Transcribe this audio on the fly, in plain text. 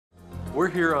We're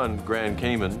here on Grand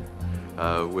Cayman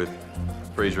with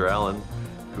Fraser Allen,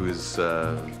 who is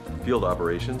field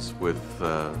operations with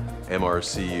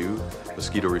MRCU,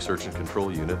 Mosquito Research and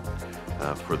Control Unit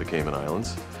for the Cayman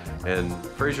Islands. And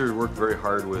Fraser worked very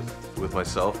hard with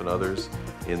myself and others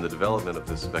in the development of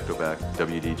this VectoBac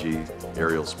WDG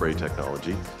aerial spray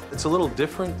technology. It's a little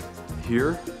different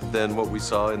here than what we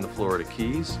saw in the Florida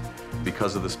Keys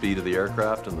because of the speed of the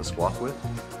aircraft and the swath width.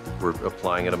 We're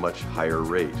applying at a much higher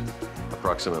rate,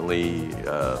 approximately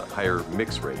higher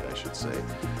mix rate, I should say,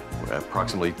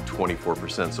 approximately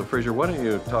 24%. So Fraser, why don't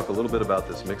you talk a little bit about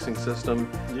this mixing system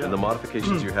and the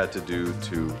modifications you had to do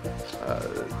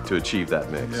to achieve that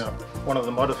mix? Yeah, one of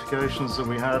the modifications that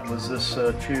we had was this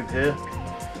tube here,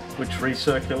 which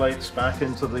recirculates back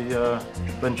into the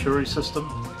Venturi system.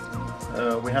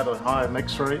 We had a higher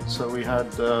mix rate, so we had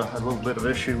a little bit of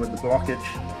issue with the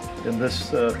blockage in this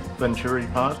Venturi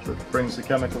part that brings the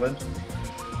chemical in.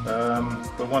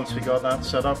 But once we got that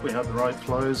set up, we had the right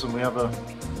flows, and we have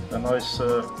a nice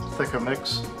thicker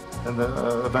mix and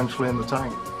eventually in the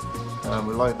tank.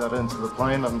 We load that into the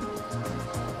plane and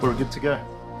we're good to go.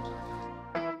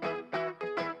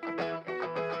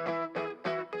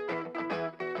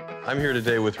 I'm here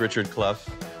today with Richard Clough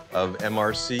of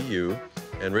MRCU,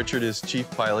 and Richard is chief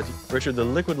pilot. Richard, the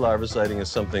liquid larviciding is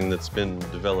something that's been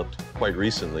developed quite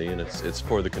recently, and it's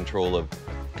for the control of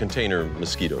container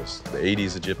mosquitoes, the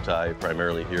Aedes aegypti,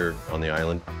 primarily here on the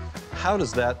island. How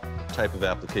does that type of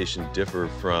application differ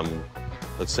from,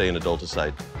 let's say, an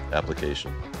adulticide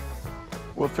application?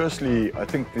 Well, firstly, I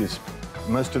think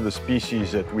most of the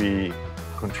species that we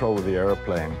control with the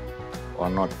aeroplane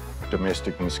are not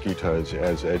domestic mosquitoes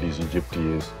as Aedes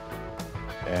aegypti is.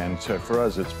 And so for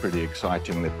us, it's pretty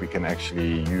exciting that we can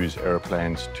actually use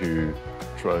airplanes to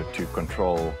try to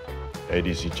control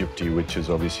Aedes aegypti, which is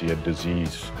obviously a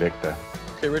disease vector.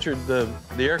 Okay, Richard, the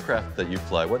aircraft that you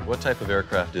fly, what type of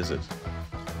aircraft is it?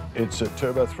 It's a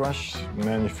turbo thrush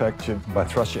manufactured by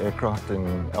Thrush Aircraft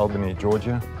in Albany,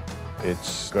 Georgia.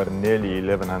 It's got a nearly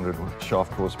 1,100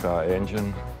 shaft horsepower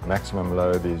engine. Maximum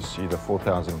load is either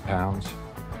 4,000 pounds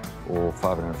or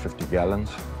 550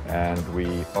 gallons. And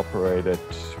we operate it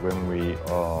when we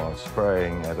are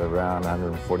spraying at around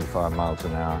 145 miles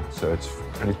an hour, so it's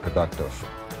pretty productive.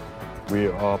 We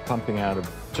are pumping out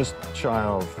just shy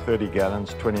of 30 gallons,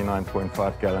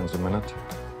 29.5 gallons a minute,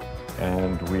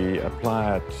 and we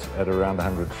apply it at around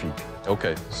 100 feet.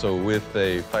 Okay, so with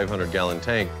a 500-gallon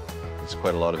tank, it's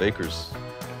quite a lot of acres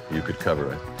you could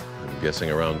cover. I'm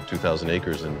guessing around 2,000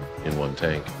 acres in one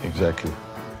tank. Exactly.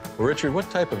 Well, Richard, what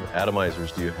type of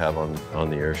atomizers do you have on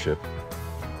the airship?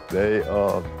 They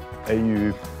are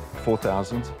AU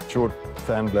 4000, short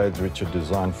fan blades which are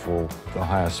designed for the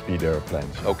higher speed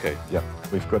airplanes. Okay. Yeah.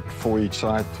 We've got 4 each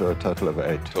side to a total of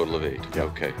 8. Total of 8, yeah.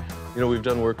 Okay. You know, we've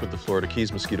done work with the Florida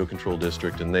Keys Mosquito Control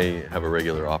District, and they have a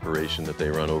regular operation that they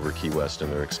run over Key West,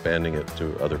 and they're expanding it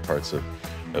to other parts of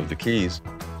the Keys.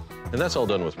 And that's all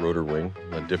done with rotor wing,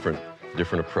 a different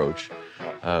approach.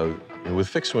 With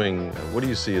fixed wing, what do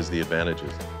you see as the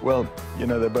advantages? Well, you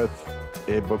know, they're both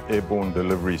airborne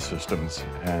delivery systems,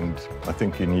 and I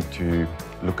think you need to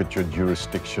look at your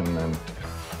jurisdiction,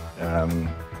 and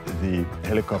the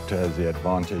helicopter has the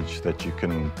advantage that you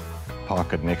can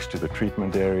park it next to the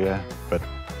treatment area, but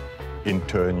in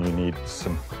turn you need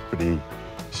some pretty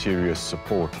serious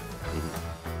support,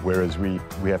 whereas we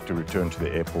have to return to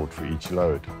the airport for each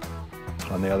load.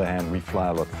 On the other hand, we fly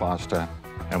a lot faster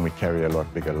and we carry a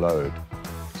lot bigger load.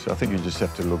 So I think you just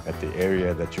have to look at the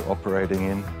area that you're operating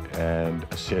in and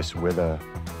assess whether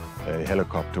a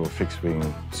helicopter or fixed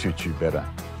wing suits you better.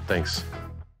 Thanks.